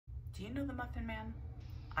Do you know the Muffin Man?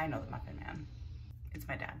 I know the Muffin Man. It's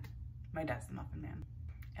my dad. My dad's the Muffin Man.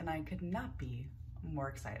 And I could not be more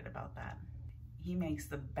excited about that. He makes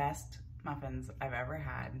the best muffins I've ever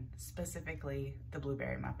had, specifically the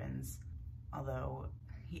blueberry muffins, although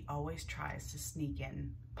he always tries to sneak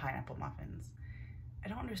in pineapple muffins. I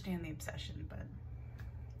don't understand the obsession, but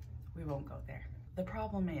we won't go there. The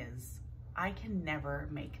problem is, I can never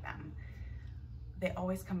make them. They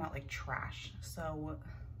always come out like trash, so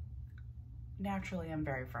naturally I'm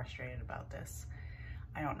very frustrated about this.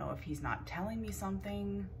 I don't know if he's not telling me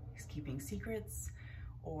something, he's keeping secrets,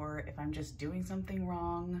 or if I'm just doing something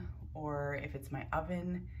wrong, or if it's my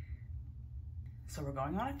oven. So we're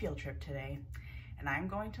going on a field trip today, and I'm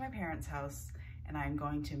going to my parents' house, and I'm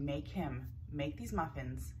going to make him make these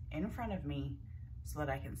muffins in front of me so that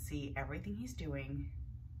I can see everything he's doing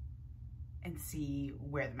and see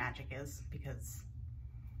where the magic is, because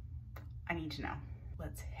I need to know.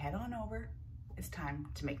 Let's head on over. It's time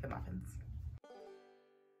to make the muffins.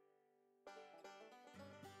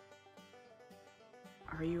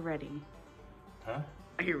 Are you ready? Huh?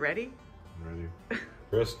 Are you ready? I'm ready.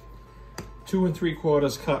 First, 2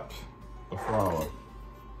 3/4 cup of flour.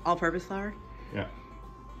 All-purpose flour? Yeah.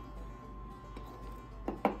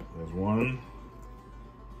 There's one.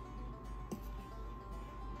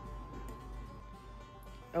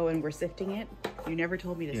 Oh, and we're sifting it? You never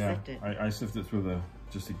told me to sift it. I sift it through the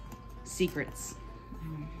Secrets.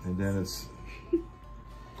 And then it's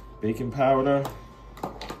baking powder.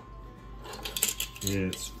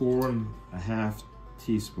 It's 4 1/2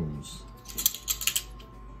 teaspoons.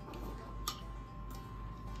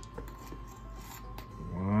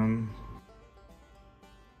 One.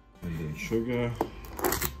 And then sugar.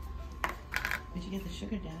 Where'd you get the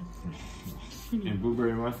sugar, Dad? And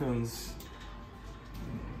blueberry muffins.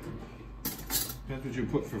 Depends what you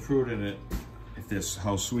put for fruit in it, if this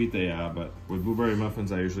how sweet they are, but with blueberry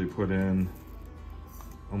muffins I usually put in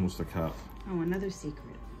almost a cup. Oh, another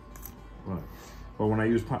secret. What? But when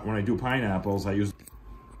I do pineapples, I use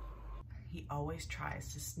He always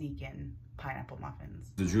tries to sneak in pineapple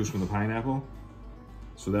muffins. the juice from the pineapple,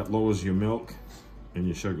 so that lowers your milk and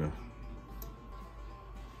your sugar.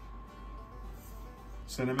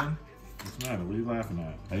 Cinnamon? What's the matter? What are you laughing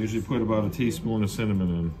at? I usually put about a teaspoon of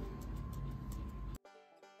cinnamon in.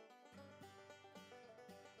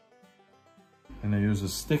 And I use 1.5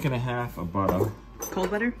 sticks of butter. Cold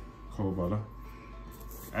butter? Cold butter.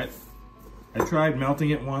 I tried melting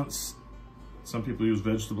it once. Some people use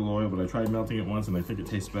vegetable oil, but I tried melting it once and I think it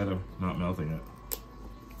tastes better not melting it.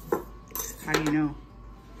 How do you know?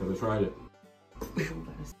 Because I tried it.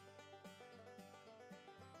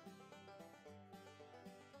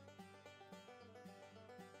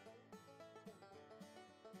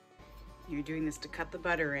 You're doing this to cut the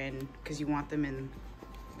butter in because you want them in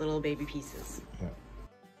little baby pieces. Yeah.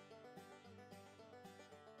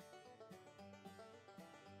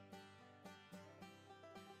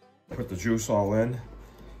 Put the juice all in,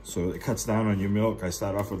 so it cuts down on your milk. I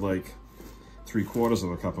start off with like 3/4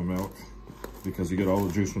 of a cup of milk because you get all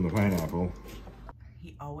the juice from the pineapple.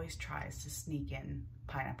 He always tries to sneak in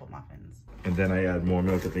pineapple muffins. And then I add more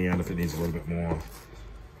milk at the end if it needs a little bit more.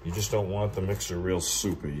 You just don't want the mixture real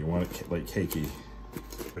soupy. You want it like cakey.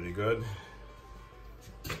 Pretty good.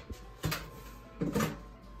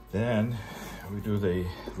 Then we do the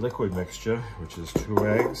liquid mixture, which is 2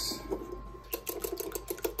 eggs.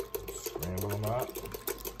 Scramble them up.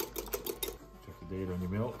 Check the date on your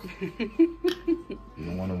milk. You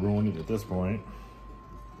don't want to ruin it at this point.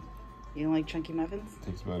 You don't like chunky muffins?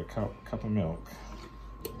 Takes about a cup of milk.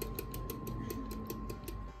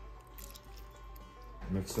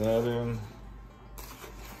 Mix that in.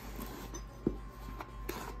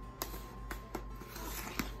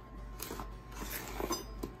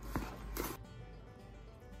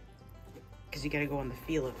 Because you got to go on the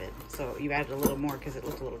feel of it. So you added a little more because it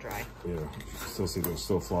looked a little dry. Yeah, still see there's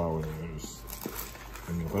still flour in there.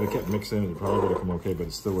 I mean, if I kept mixing it, it probably would have come okay, but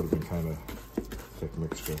it still would have been kind of thick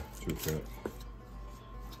mixture, too thick.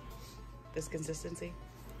 This consistency?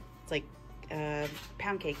 It's like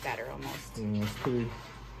pound cake batter almost. Yeah, it's pretty.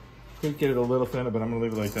 Could get it a little thinner, but I'm gonna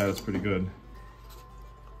leave it like that. It's pretty good.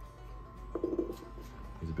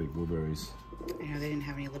 These are big blueberries. I know they didn't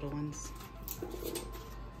have any little ones.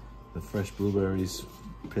 The fresh blueberries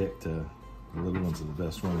picked. The little ones are the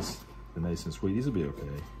best ones. They're nice and sweet. These will be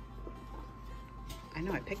okay. I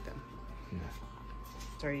know I picked them. Yeah.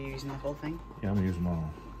 So are you using the whole thing? Yeah, I'm gonna use them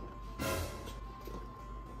all.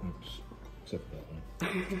 Oops. Except that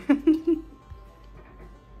one.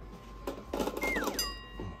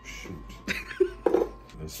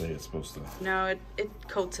 They say it's supposed to. No, it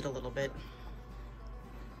coats it a little bit.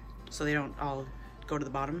 so they don't all go to the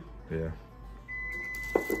bottom. Yeah.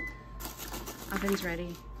 Oven's ready.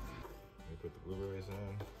 Let me put the blueberries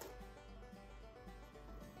in.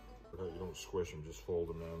 You don't squish them, just fold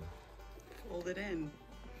them in. Fold it in.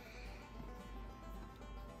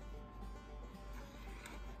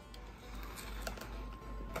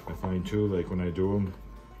 I find too, like when I do them,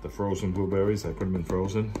 the frozen blueberries, I put them in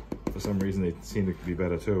frozen. For some reason, they seem to be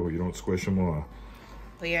better too. You don't squish them or.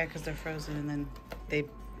 Well, yeah, because they're frozen, and then they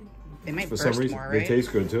might For burst some reason, more, right? they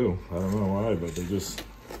taste good too. I don't know why, but they're just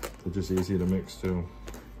easy to mix too.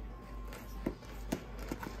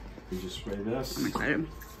 You just spray this. I'm excited.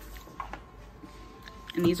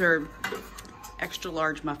 And these are extra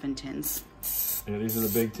large muffin tins. Yeah, these are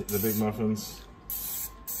the big muffins.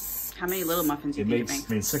 How many little muffins do you think you make?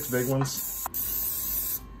 I mean, 6 big ones.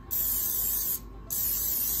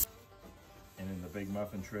 And in the big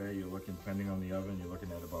muffin tray, you're looking, depending on the oven, you're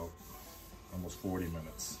looking at about almost 40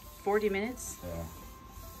 minutes. 40 minutes? Yeah.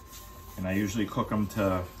 And I usually cook them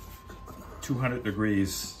to 200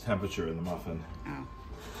 degrees temperature in the muffin. Oh.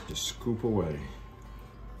 Just scoop away.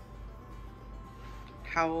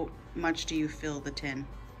 How much do you fill the tin?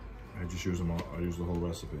 I just use them all. I use the whole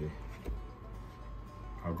recipe.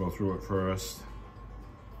 I'll go through it first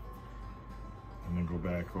and then go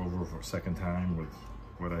back over for a second time with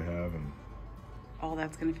what I have. And all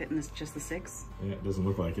that's gonna fit in this, just the 6? yeah, it doesn't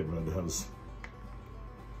look like it, but it does.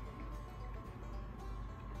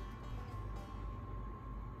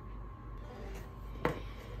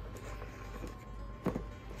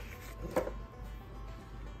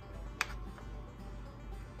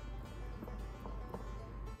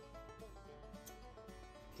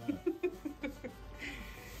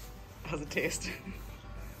 How's it taste?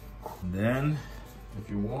 And then, if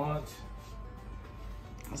you want,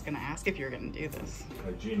 I was gonna ask if you were gonna do this.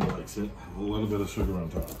 like Gina likes it, a little bit of sugar on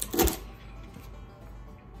top.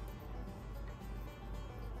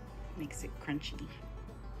 Makes it crunchy.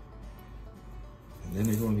 And then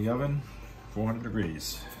they go in the oven, 400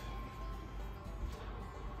 degrees.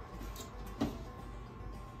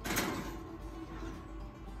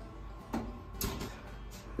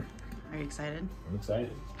 Are you excited? I'm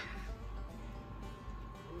excited.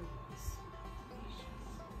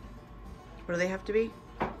 What do they have to be?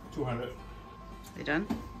 200. They done?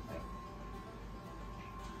 Yeah.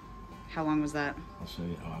 How long was that? I'll show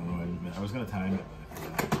you. Oh, I don't know. I was gonna time it,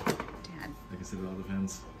 but Dad. like I said, it all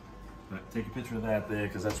depends. But take a picture of that there,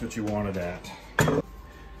 because that's what you wanted at.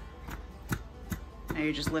 Now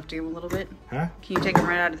you're just lifting them a little bit? Huh? Can you take them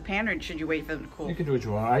right out of the pan, or should you wait for them to cool? You can do what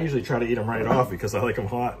you want. I usually try to eat them right off because I like them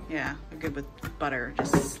hot. Yeah, they're good with butter,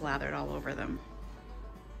 just slathered all over them.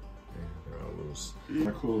 Yeah, they're all loose. If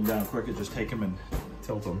I cool them down quicker, just take them and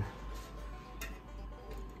tilt them.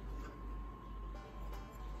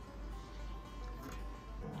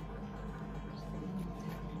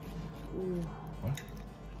 Ooh. What?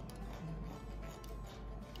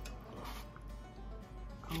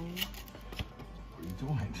 Oh. What are you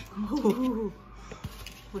doing? Ooh.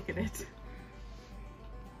 Look at it.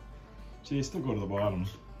 See, they still go to the bottom.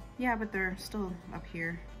 Yeah, but they're still up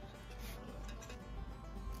here.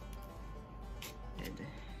 Good.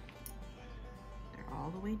 They're all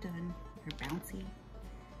the way done. They're bouncy.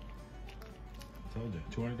 I told you,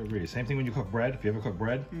 200 degrees. Same thing when you cook bread. If you ever cook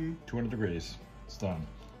bread, 200 degrees. It's done.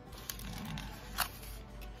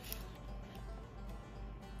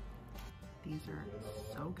 These are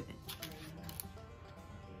so good.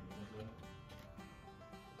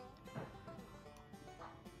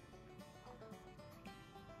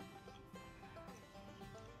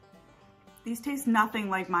 These taste nothing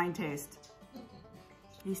like mine taste.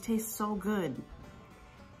 These taste so good.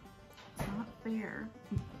 It's not fair.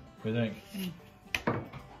 What do you think?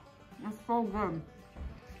 It's so good.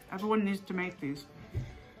 Everyone needs to make these.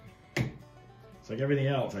 It's like everything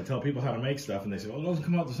else. I tell people how to make stuff and they say, well, it doesn't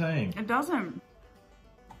come out the same. It doesn't.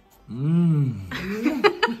 Mmm. I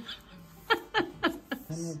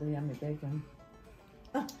made the yummy bacon.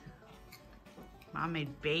 Mom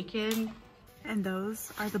made bacon. And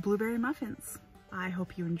those are the blueberry muffins. I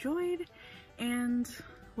hope you enjoyed, and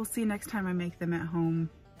we'll see next time I make them at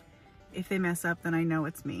home. If they mess up, then I know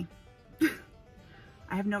it's me.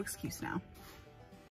 I have no excuse now.